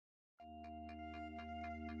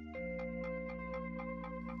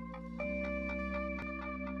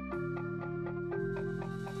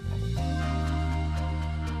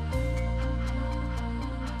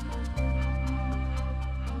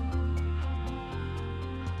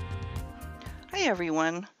Hi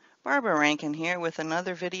everyone, Barbara Rankin here with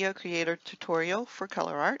another video creator tutorial for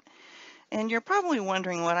ColourArte, and you're probably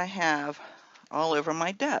wondering what I have all over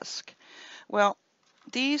my desk. Well,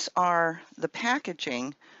 these are the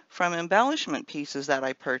packaging from embellishment pieces that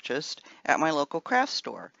I purchased at my local craft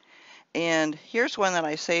store. And here's one that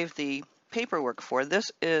I saved the paperwork for.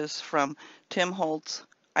 This is from Tim Holtz's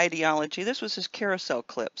Ideology. This was his carousel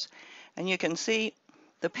clips. And you can see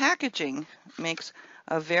the packaging makes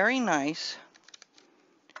a very nice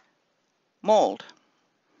mold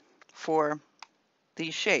for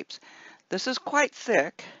these shapes. This is quite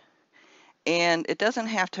thick, and it doesn't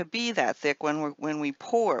have to be that thick when we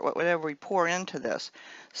pour whatever we pour into this.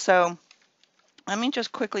 So let me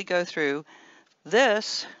just quickly go through.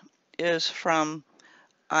 This is from,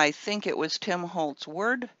 I think it was Tim Holtz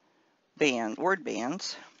word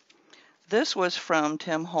bands. This was from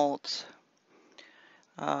Tim Holtz,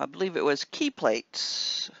 I believe it was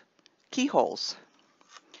keyholes.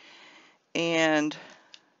 And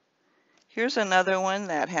here's another one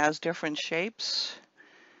that has different shapes,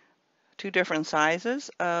 two different sizes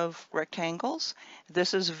of rectangles.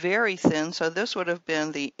 This is very thin, so this would have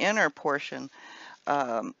been the inner portion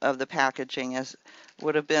of the packaging, as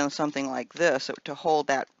would have been something like this to hold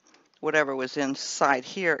that whatever was inside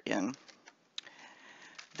here in.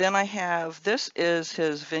 Then I have, this is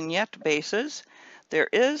his vignette bases. There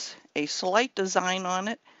is a slight design on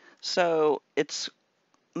it, so it's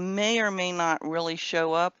may or may not really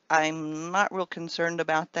show up. I'm not real concerned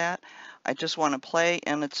about that. I just want to play,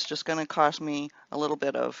 and it's just going to cost me a little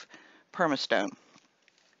bit of PermaStone.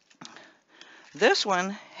 This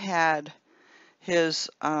one had his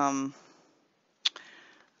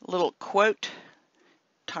little quote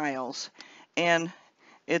tiles, and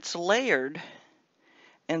it's layered,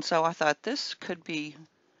 and so I thought this could be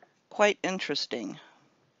quite interesting,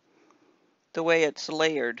 the way it's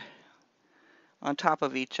layered on top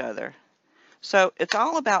of each other. So it's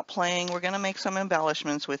all about playing. We're going to make some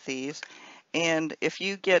embellishments with these, and if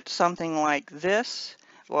you get something like this,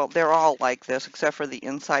 well, they're all like this except for the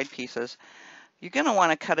inside pieces, you're going to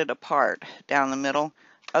want to cut it apart down the middle,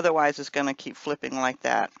 otherwise it's going to keep flipping like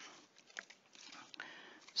that.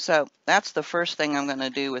 So that's the first thing I'm going to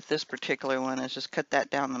do with this particular one, is just cut that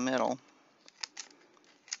down the middle.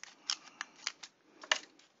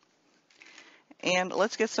 And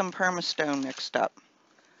let's get some PermaStone mixed up.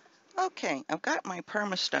 Okay, I've got my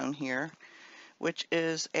PermaStone here, which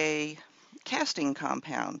is a casting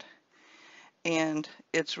compound. And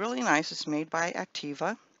it's really nice. It's made by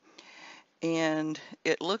Activa. And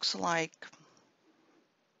it looks like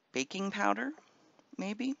baking powder,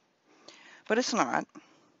 maybe, but it's not.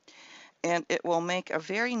 And it will make a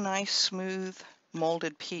very nice, smooth,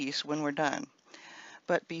 molded piece when we're done.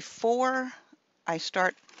 But before I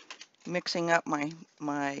start mixing up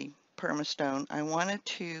my PermaStone, I wanted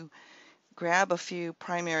to grab a few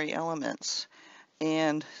primary elements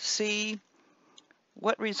and see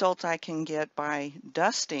what results I can get by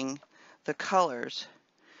dusting the colors,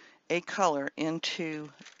 a color into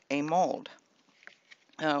a mold.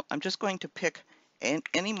 Now, I'm just going to pick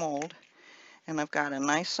any mold, and I've got a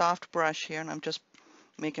nice soft brush here, and I'm just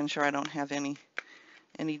making sure I don't have any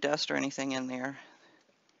dust or anything in there.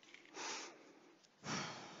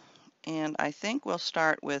 And I think we'll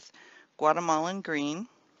start with Guatemalan Green.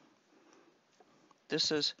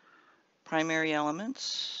 This is Primary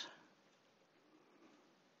Elements.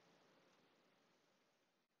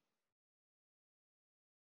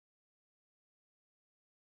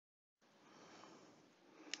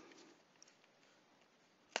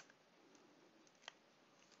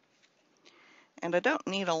 And I don't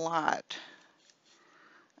need a lot.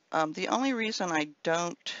 The only reason I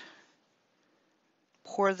don't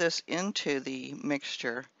pour this into the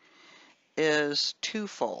mixture is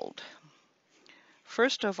twofold.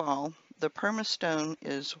 First of all, the PermaStone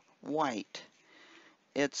is white.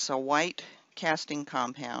 It's a white casting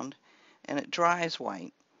compound, and it dries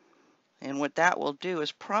white. And what that will do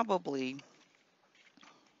is probably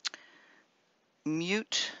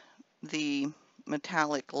mute the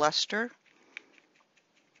metallic luster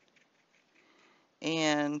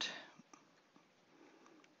and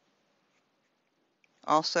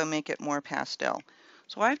also make it more pastel.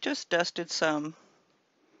 So I've just dusted some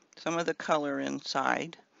of the color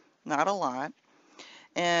inside, not a lot,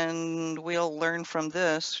 and we'll learn from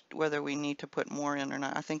this whether we need to put more in or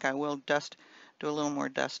not. I think I will do a little more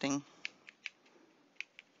dusting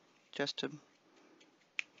just to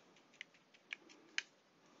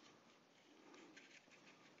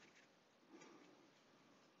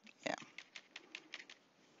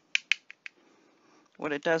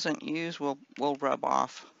what it doesn't use will rub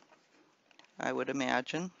off, I would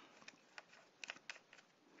imagine.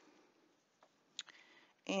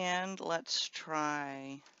 And let's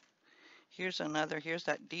try, here's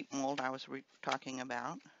that deep mold I was talking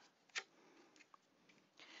about.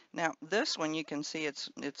 Now this one you can see it's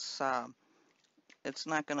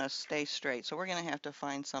not going to stay straight, so we're going to have to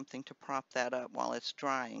find something to prop that up while it's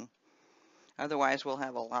drying. Otherwise we'll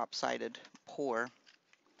have a lopsided pour.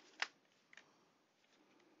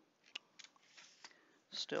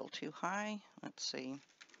 Still too high. Let's see.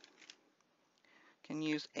 Can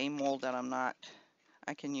use a mold that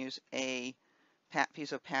I can use a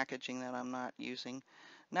piece of packaging that I'm not using.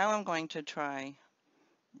 Now I'm going to try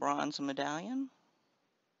bronze medallion.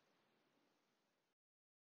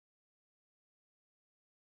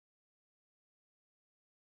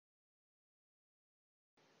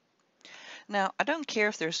 Now, I don't care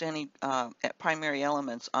if there's any primary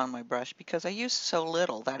elements on my brush because I use so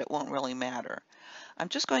little that it won't really matter. I'm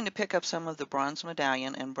just going to pick up some of the bronze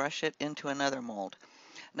medallion and brush it into another mold.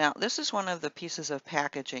 Now, this is one of the pieces of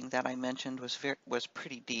packaging that I mentioned was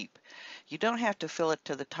pretty deep. You don't have to fill it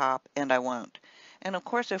to the top, and I won't. And of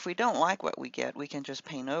course, if we don't like what we get, we can just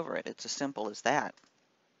paint over it. It's as simple as that.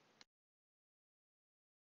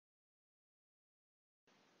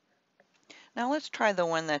 Now let's try the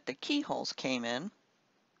one that the keyholes came in.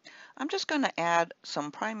 I'm just going to add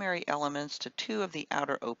some primary elements to two of the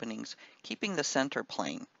outer openings, keeping the center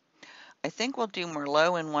plain. I think we'll do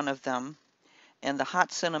Merlot in one of them and the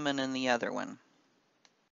hot cinnamon in the other one.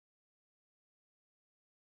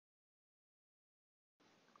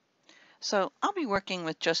 So I'll be working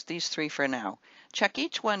with just these three for now. Check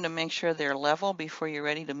each one to make sure they're level before you're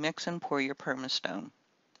ready to mix and pour your PermaStone.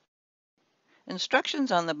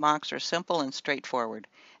 Instructions on the box are simple and straightforward.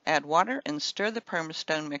 Add water and stir the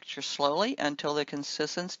PermaStone mixture slowly until the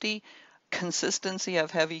consistency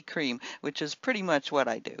of heavy cream, which is pretty much what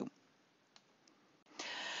I do.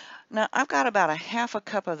 Now I've got about a half a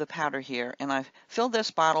cup of the powder here, and I've filled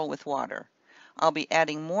this bottle with water. I'll be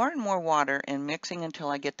adding more and more water and mixing until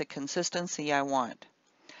I get the consistency I want.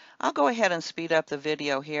 I'll go ahead and speed up the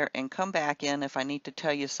video here and come back in if I need to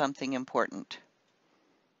tell you something important.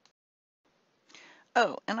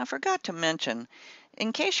 Oh, and I forgot to mention,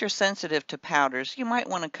 in case you're sensitive to powders, you might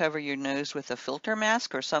want to cover your nose with a filter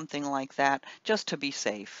mask or something like that, just to be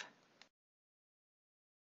safe.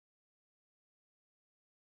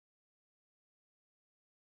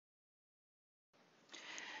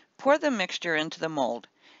 Pour the mixture into the mold,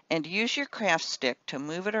 and use your craft stick to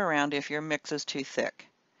move it around if your mix is too thick.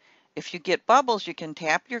 If you get bubbles, you can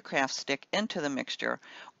tap your craft stick into the mixture,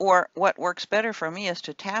 or what works better for me is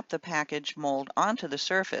to tap the package mold onto the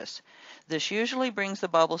surface. This usually brings the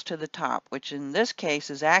bubbles to the top, which in this case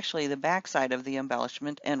is actually the backside of the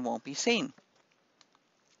embellishment and won't be seen.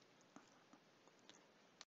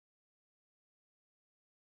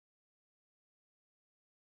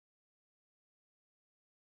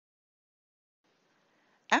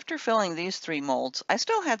 After filling these three molds, I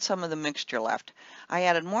still had some of the mixture left. I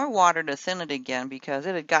added more water to thin it again because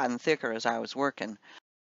it had gotten thicker as I was working.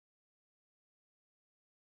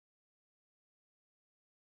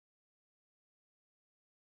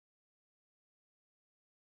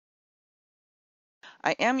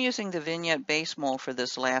 I am using the vignette base mold for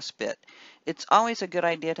this last bit. It's always a good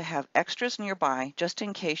idea to have extras nearby just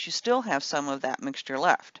in case you still have some of that mixture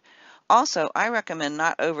left. Also, I recommend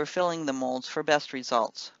not overfilling the molds for best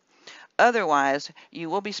results. Otherwise, you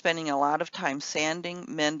will be spending a lot of time sanding,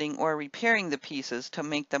 mending, or repairing the pieces to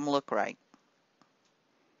make them look right.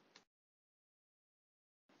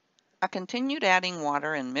 I continued adding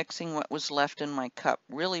water and mixing what was left in my cup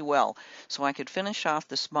really well so I could finish off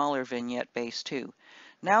the smaller vignette base too.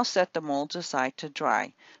 Now set the molds aside to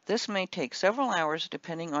dry. This may take several hours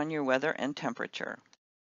depending on your weather and temperature.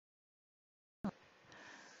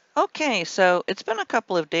 Okay, so it's been a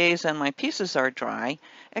couple of days and my pieces are dry,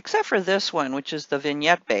 except for this one, which is the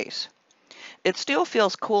vignette base. It still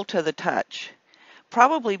feels cool to the touch,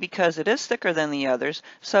 probably because it is thicker than the others,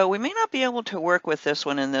 so we may not be able to work with this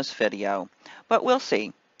one in this video, but we'll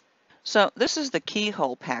see. So this is the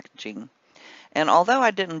keyhole packaging, and although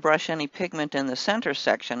I didn't brush any pigment in the center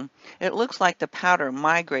section, it looks like the powder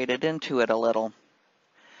migrated into it a little.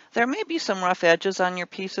 There may be some rough edges on your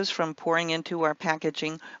pieces from pouring into our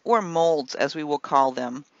packaging, or molds as we will call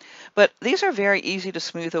them, but these are very easy to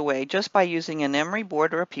smooth away just by using an emery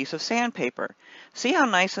board or a piece of sandpaper. See how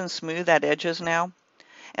nice and smooth that edge is now?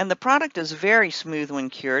 And the product is very smooth when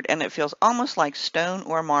cured, and it feels almost like stone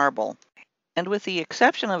or marble. And with the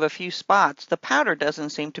exception of a few spots, the powder doesn't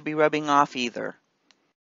seem to be rubbing off either.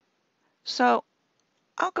 So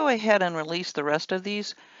I'll go ahead and release the rest of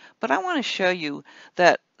these, But I want to show you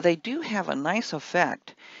that they do have a nice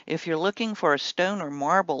effect if you're looking for a stone or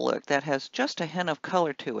marble look that has just a hint of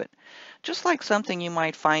color to it, just like something you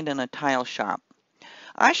might find in a tile shop.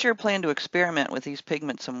 I sure plan to experiment with these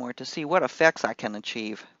pigments some more to see what effects I can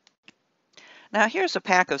achieve. Now here's a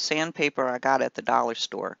pack of sandpaper I got at the dollar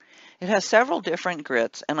store. It has several different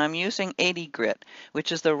grits, and I'm using 80 grit,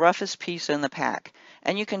 which is the roughest piece in the pack.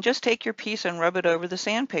 And you can just take your piece and rub it over the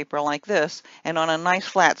sandpaper like this, and on a nice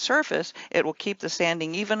flat surface, it will keep the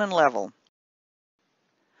sanding even and level.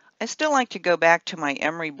 I still like to go back to my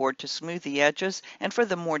emery board to smooth the edges and for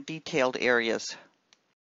the more detailed areas.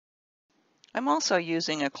 I'm also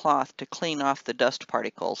using a cloth to clean off the dust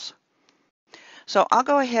particles. So I'll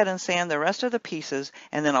go ahead and sand the rest of the pieces,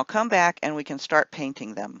 and then I'll come back and we can start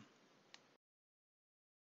painting them.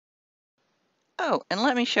 Oh, and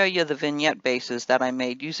let me show you the vignette bases that I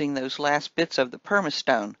made using those last bits of the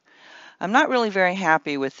PermaStone. I'm not really very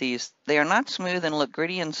happy with these. They are not smooth and look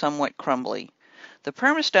gritty and somewhat crumbly. The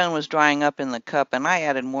PermaStone was drying up in the cup and I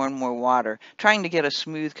added more and more water, trying to get a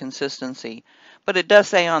smooth consistency. But it does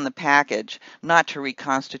say on the package not to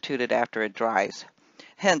reconstitute it after it dries.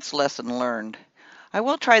 Hence, lesson learned. I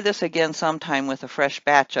will try this again sometime with a fresh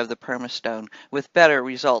batch of the PermaStone, with better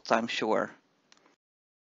results, I'm sure.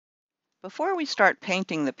 Before we start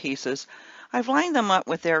painting the pieces, I've lined them up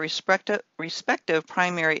with their respective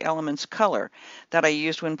primary elements color that I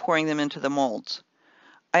used when pouring them into the molds.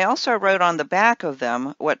 I also wrote on the back of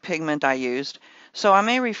them what pigment I used, so I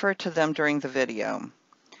may refer to them during the video.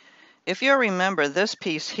 If you'll remember, this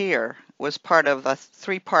piece here was part of a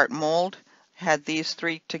 3-part mold, had these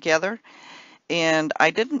 3 together. And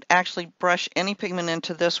I didn't actually brush any pigment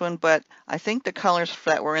into this one, but I think the colors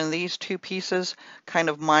that were in these 2 pieces kind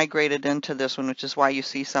of migrated into this one, which is why you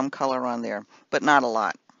see some color on there, but not a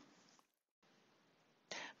lot.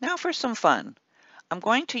 Now for some fun. I'm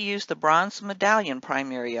going to use the bronze Medallion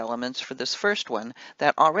primary elements for this first one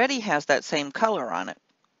that already has that same color on it.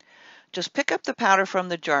 Just pick up the powder from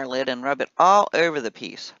the jar lid and rub it all over the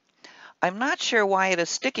piece. I'm not sure why it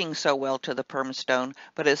is sticking so well to the PermaStone,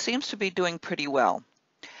 but it seems to be doing pretty well.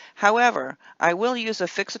 However, I will use a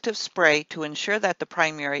fixative spray to ensure that the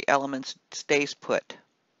primary element stays put.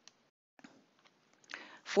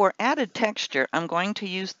 For added texture, I'm going to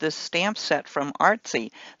use this stamp set from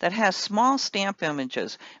Artsy that has small stamp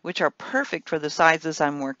images, which are perfect for the sizes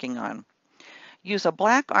I'm working on. Use a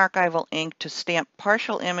black archival ink to stamp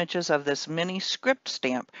partial images of this mini script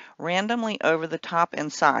stamp randomly over the top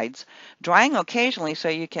and sides, drying occasionally so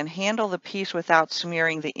you can handle the piece without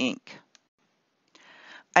smearing the ink.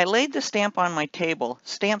 I laid the stamp on my table,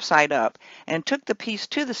 stamp side up, and took the piece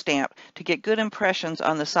to the stamp to get good impressions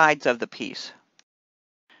on the sides of the piece.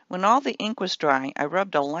 When all the ink was dry, I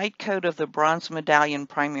rubbed a light coat of the bronze Medallion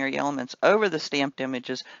primary elements over the stamped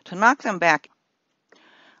images to knock them back.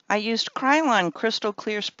 I used Krylon Crystal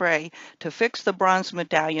Clear Spray to fix the bronze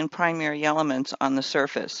Medallion primary elements on the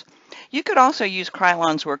surface. You could also use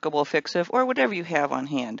Krylon's Workable Fix-If or whatever you have on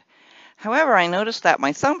hand. However, I noticed that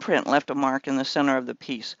my thumbprint left a mark in the center of the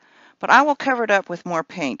piece, but I will cover it up with more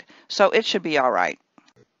paint, so it should be all right.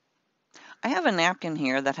 I have a napkin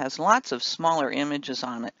here that has lots of smaller images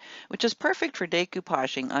on it, which is perfect for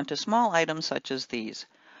decoupaging onto small items such as these.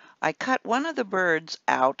 I cut one of the birds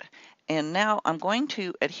out, and now I'm going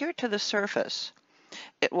to adhere to the surface.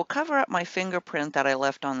 It will cover up my fingerprint that I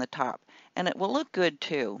left on the top, and it will look good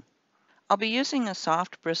too. I'll be using a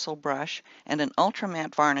soft bristle brush and an ultra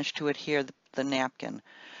matte varnish to adhere the napkin.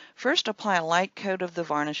 First, apply a light coat of the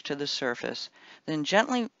varnish to the surface, then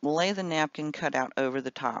gently lay the napkin cut out over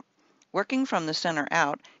the top. Working from the center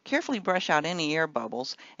out, carefully brush out any air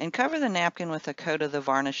bubbles and cover the napkin with a coat of the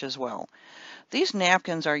varnish as well. These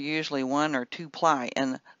napkins are usually 1 or 2 ply,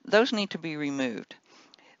 and those need to be removed.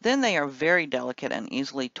 Then they are very delicate and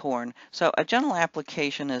easily torn, so a gentle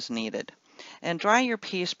application is needed. And dry your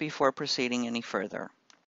piece before proceeding any further.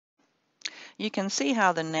 You can see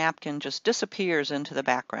how the napkin just disappears into the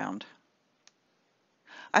background.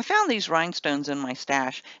 I found these rhinestones in my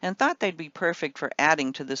stash and thought they'd be perfect for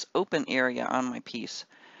adding to this open area on my piece.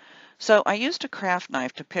 So I used a craft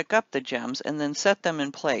knife to pick up the gems and then set them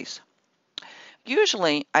in place.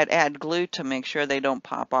 Usually I'd add glue to make sure they don't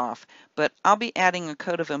pop off, but I'll be adding a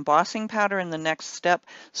coat of embossing powder in the next step,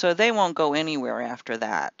 so they won't go anywhere after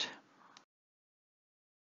that.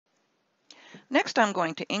 Next, I'm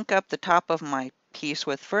going to ink up the top of my piece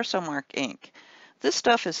with Versamark ink. This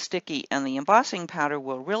stuff is sticky and the embossing powder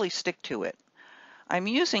will really stick to it. I'm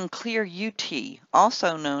using clear UT,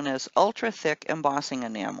 also known as ultra thick embossing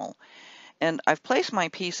enamel, and I've placed my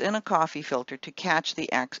piece in a coffee filter to catch the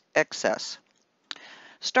excess.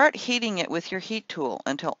 Start heating it with your heat tool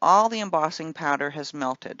until all the embossing powder has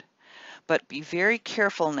melted. But be very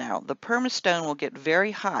careful now. The PermaStone will get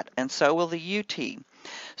very hot, and so will the UT.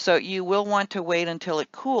 So you will want to wait until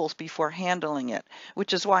it cools before handling it,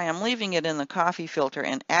 which is why I'm leaving it in the coffee filter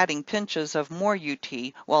and adding pinches of more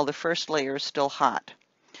UT while the first layer is still hot.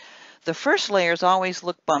 The first layers always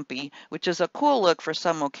look bumpy, which is a cool look for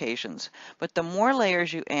some occasions, but the more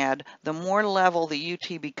layers you add, the more level the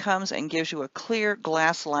UT becomes and gives you a clear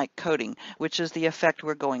glass-like coating, which is the effect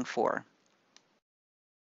we're going for.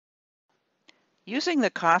 Using the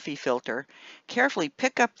coffee filter, carefully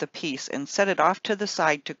pick up the piece and set it off to the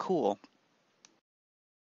side to cool.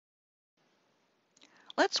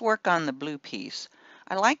 Let's work on the blue piece.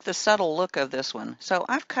 I like the subtle look of this one, so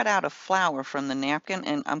I've cut out a flower from the napkin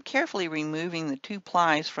and I'm carefully removing the 2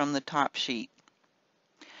 plies from the top sheet.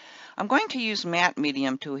 I'm going to use matte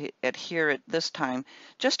medium to adhere it this time,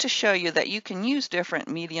 just to show you that you can use different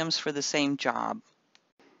mediums for the same job.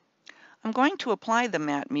 I'm going to apply the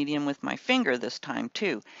matte medium with my finger this time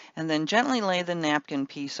too, and then gently lay the napkin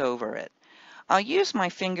piece over it. I'll use my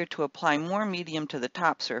finger to apply more medium to the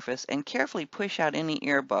top surface and carefully push out any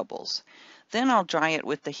air bubbles. Then I'll dry it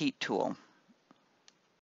with the heat tool.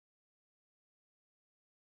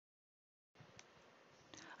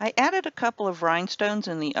 I added a couple of rhinestones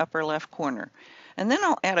in the upper left corner, and then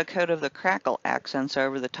I'll add a coat of the crackle accents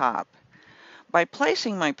over the top. By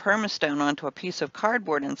placing my PermaStone onto a piece of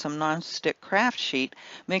cardboard and some non-stick craft sheet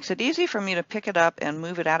makes it easy for me to pick it up and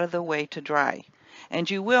move it out of the way to dry. And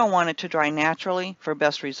you will want it to dry naturally for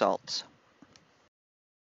best results.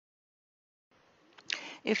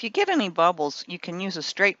 If you get any bubbles, you can use a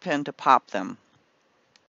straight pen to pop them.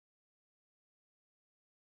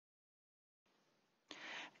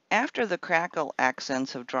 After the crackle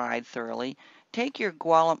accents have dried thoroughly, take your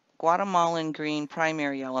Guatemalan Green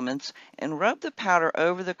Primary Elements and rub the powder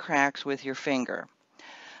over the cracks with your finger.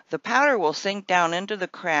 The powder will sink down into the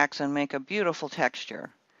cracks and make a beautiful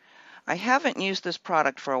texture. I haven't used this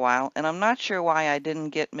product for a while, and I'm not sure why I didn't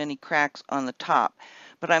get many cracks on the top,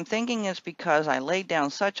 but I'm thinking it's because I laid down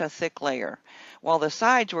such a thick layer, while the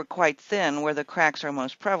sides were quite thin where the cracks are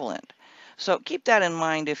most prevalent. So keep that in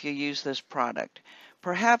mind if you use this product.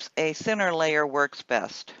 Perhaps a thinner layer works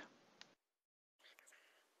best.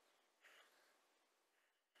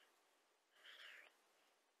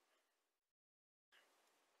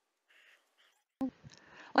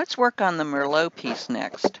 Let's work on the Merlot piece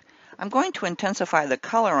next. I'm going to intensify the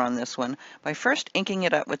color on this one by first inking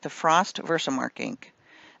it up with the Frost Versamark ink.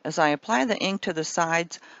 As I apply the ink to the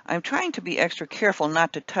sides, I'm trying to be extra careful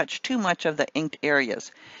not to touch too much of the inked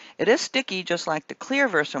areas. It is sticky just like the clear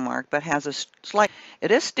Versamark, but has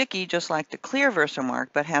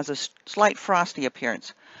a slight frosty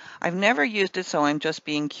appearance. I've never used it, so I'm just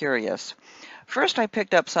being curious. First, I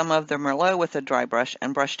picked up some of the Merlot with a dry brush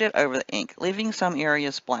and brushed it over the ink, leaving some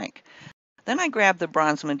areas blank. Then I grabbed the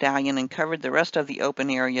bronze medallion and covered the rest of the open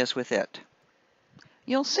areas with it.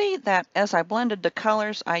 You'll see that as I blended the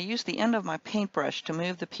colors, I used the end of my paintbrush to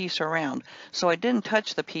move the piece around, so I didn't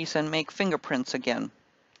touch the piece and make fingerprints again.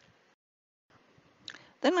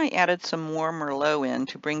 Then I added some more Merlot in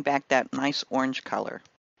to bring back that nice orange color.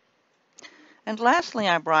 And lastly,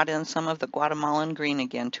 I brought in some of the Guatemalan Green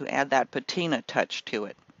again to add that patina touch to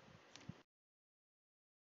it.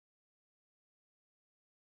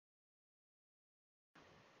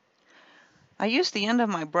 I used the end of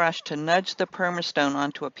my brush to nudge the PermaStone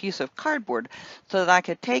onto a piece of cardboard so that I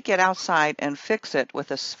could take it outside and fix it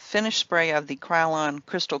with a finished spray of the Krylon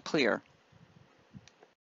Crystal Clear.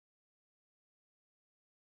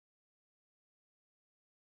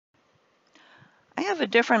 I have a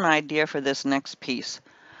different idea for this next piece.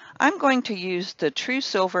 I'm going to use the True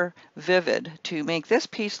Silver Vivid to make this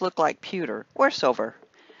piece look like pewter or silver.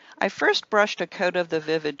 I first brushed a coat of the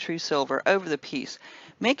Vivid True Silver over the piece,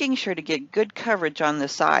 making sure to get good coverage on the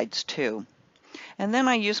sides too. And then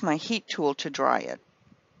I used my heat tool to dry it.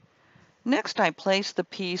 Next, I placed the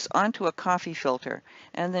piece onto a coffee filter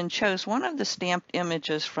and then chose one of the stamped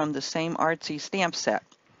images from the same artsy stamp set.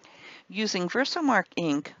 Using Versamark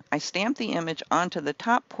ink, I stamped the image onto the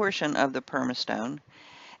top portion of the PermaStone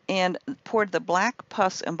and poured the black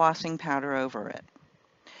pus embossing powder over it.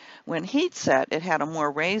 When heat set, it had a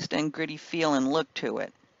more raised and gritty feel and look to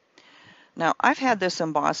it. Now, I've had this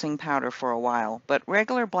embossing powder for a while, but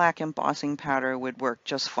regular black embossing powder would work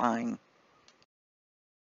just fine.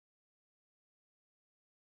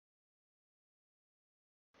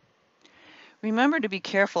 Remember to be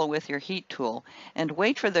careful with your heat tool and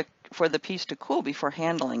wait for the piece to cool before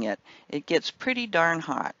handling it. It gets pretty darn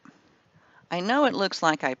hot. I know it looks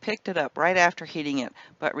like I picked it up right after heating it,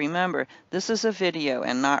 but remember, this is a video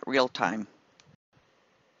and not real time.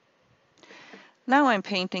 Now I'm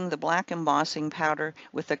painting the black embossing powder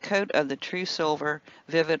with a coat of the True Silver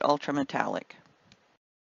Vivid Ultrametallic.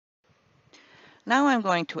 Now I'm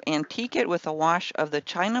going to antique it with a wash of the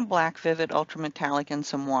China Black Vivid Ultrametallic and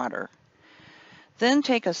some water. Then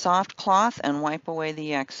take a soft cloth and wipe away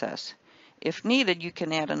the excess. If needed, you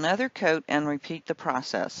can add another coat and repeat the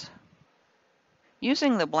process.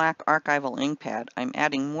 Using the black archival ink pad, I'm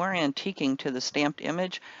adding more antiquing to the stamped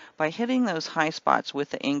image by hitting those high spots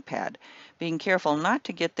with the ink pad, being careful not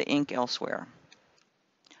to get the ink elsewhere.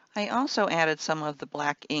 I also added some of the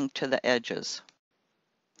black ink to the edges.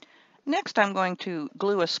 Next, I'm going to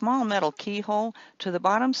glue a small metal keyhole to the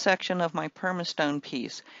bottom section of my PermaStone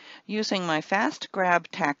piece using my Fast Grab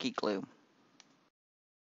tacky glue.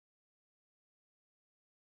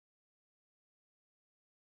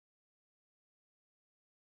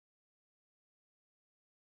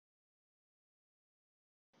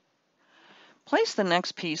 Place the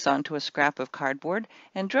next piece onto a scrap of cardboard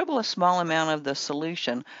and dribble a small amount of the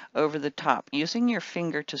solution over the top, using your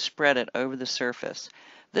finger to spread it over the surface.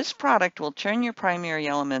 This product will turn your primary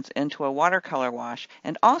elements into a watercolor wash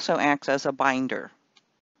and also acts as a binder.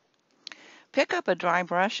 Pick up a dry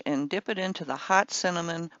brush and dip it into the hot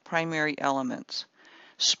cinnamon primary elements,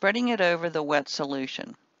 spreading it over the wet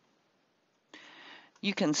solution.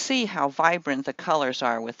 You can see how vibrant the colors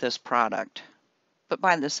are with this product. But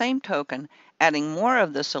by the same token, adding more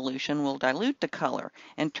of the solution will dilute the color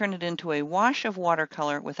and turn it into a wash of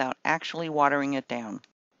watercolor without actually watering it down.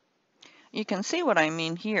 You can see what I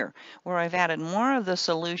mean here, where I've added more of the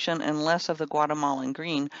solution and less of the Guatemalan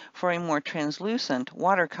Green for a more translucent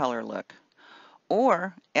watercolor look.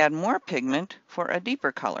 Or add more pigment for a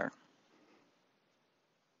deeper color.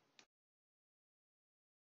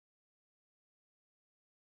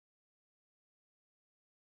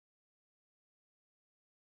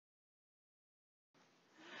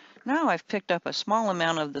 Now I've picked up a small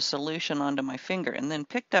amount of the solution onto my finger and then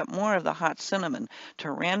picked up more of the hot cinnamon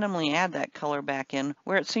to randomly add that color back in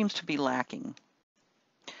where it seems to be lacking.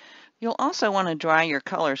 You'll also want to dry your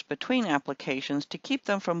colors between applications to keep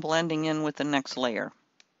them from blending in with the next layer.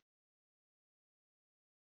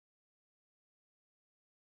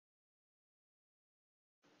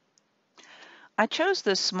 I chose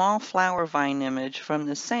this small flower vine image from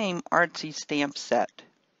the same artsy stamp set.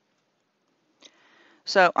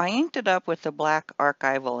 So I inked it up with the black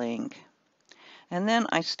archival ink, and then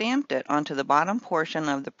I stamped it onto the bottom portion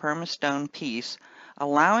of the PermaStone piece,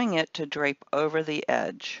 allowing it to drape over the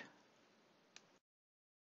edge.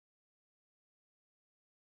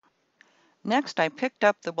 Next, I picked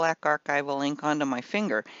up the black archival ink onto my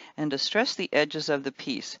finger and distressed the edges of the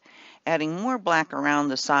piece, adding more black around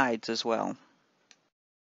the sides as well.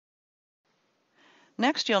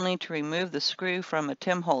 Next, you'll need to remove the screw from a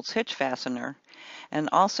Tim Holtz hitch fastener and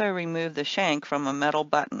also remove the shank from a metal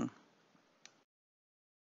button.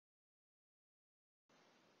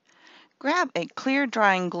 Grab a clear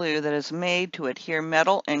drying glue that is made to adhere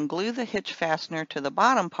metal and glue the hitch fastener to the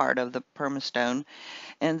bottom part of the PermaStone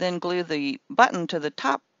and then glue the button to the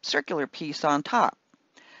top circular piece on top.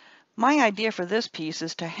 My idea for this piece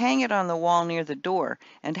is to hang it on the wall near the door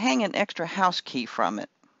and hang an extra house key from it.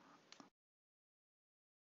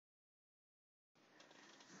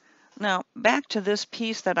 Now, back to this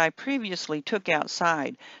piece that I previously took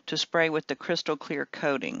outside to spray with the crystal clear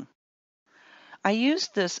coating. I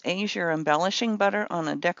used this azure embellishing butter on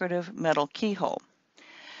a decorative metal keyhole.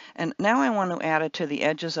 And now I want to add it to the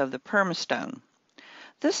edges of the PermaStone.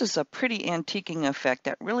 This is a pretty antiquing effect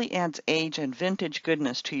that really adds age and vintage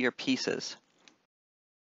goodness to your pieces.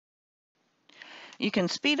 You can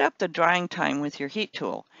speed up the drying time with your heat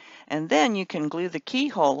tool, and then you can glue the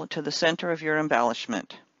keyhole to the center of your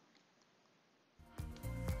embellishment.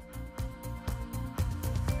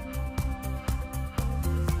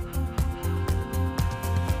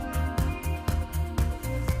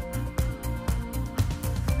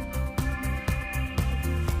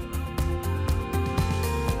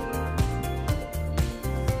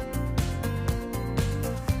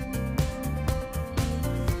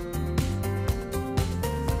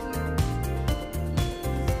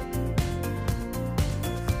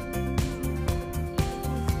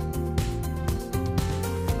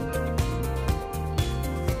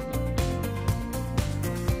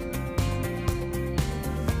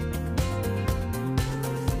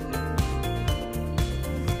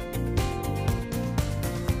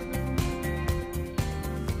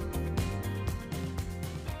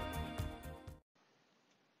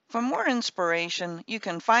 For more inspiration, you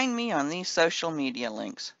can find me on these social media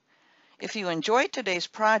links. If you enjoyed today's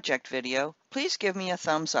project video, please give me a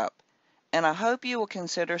thumbs up, and I hope you will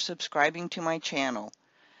consider subscribing to my channel.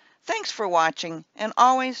 Thanks for watching, and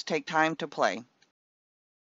always take time to play.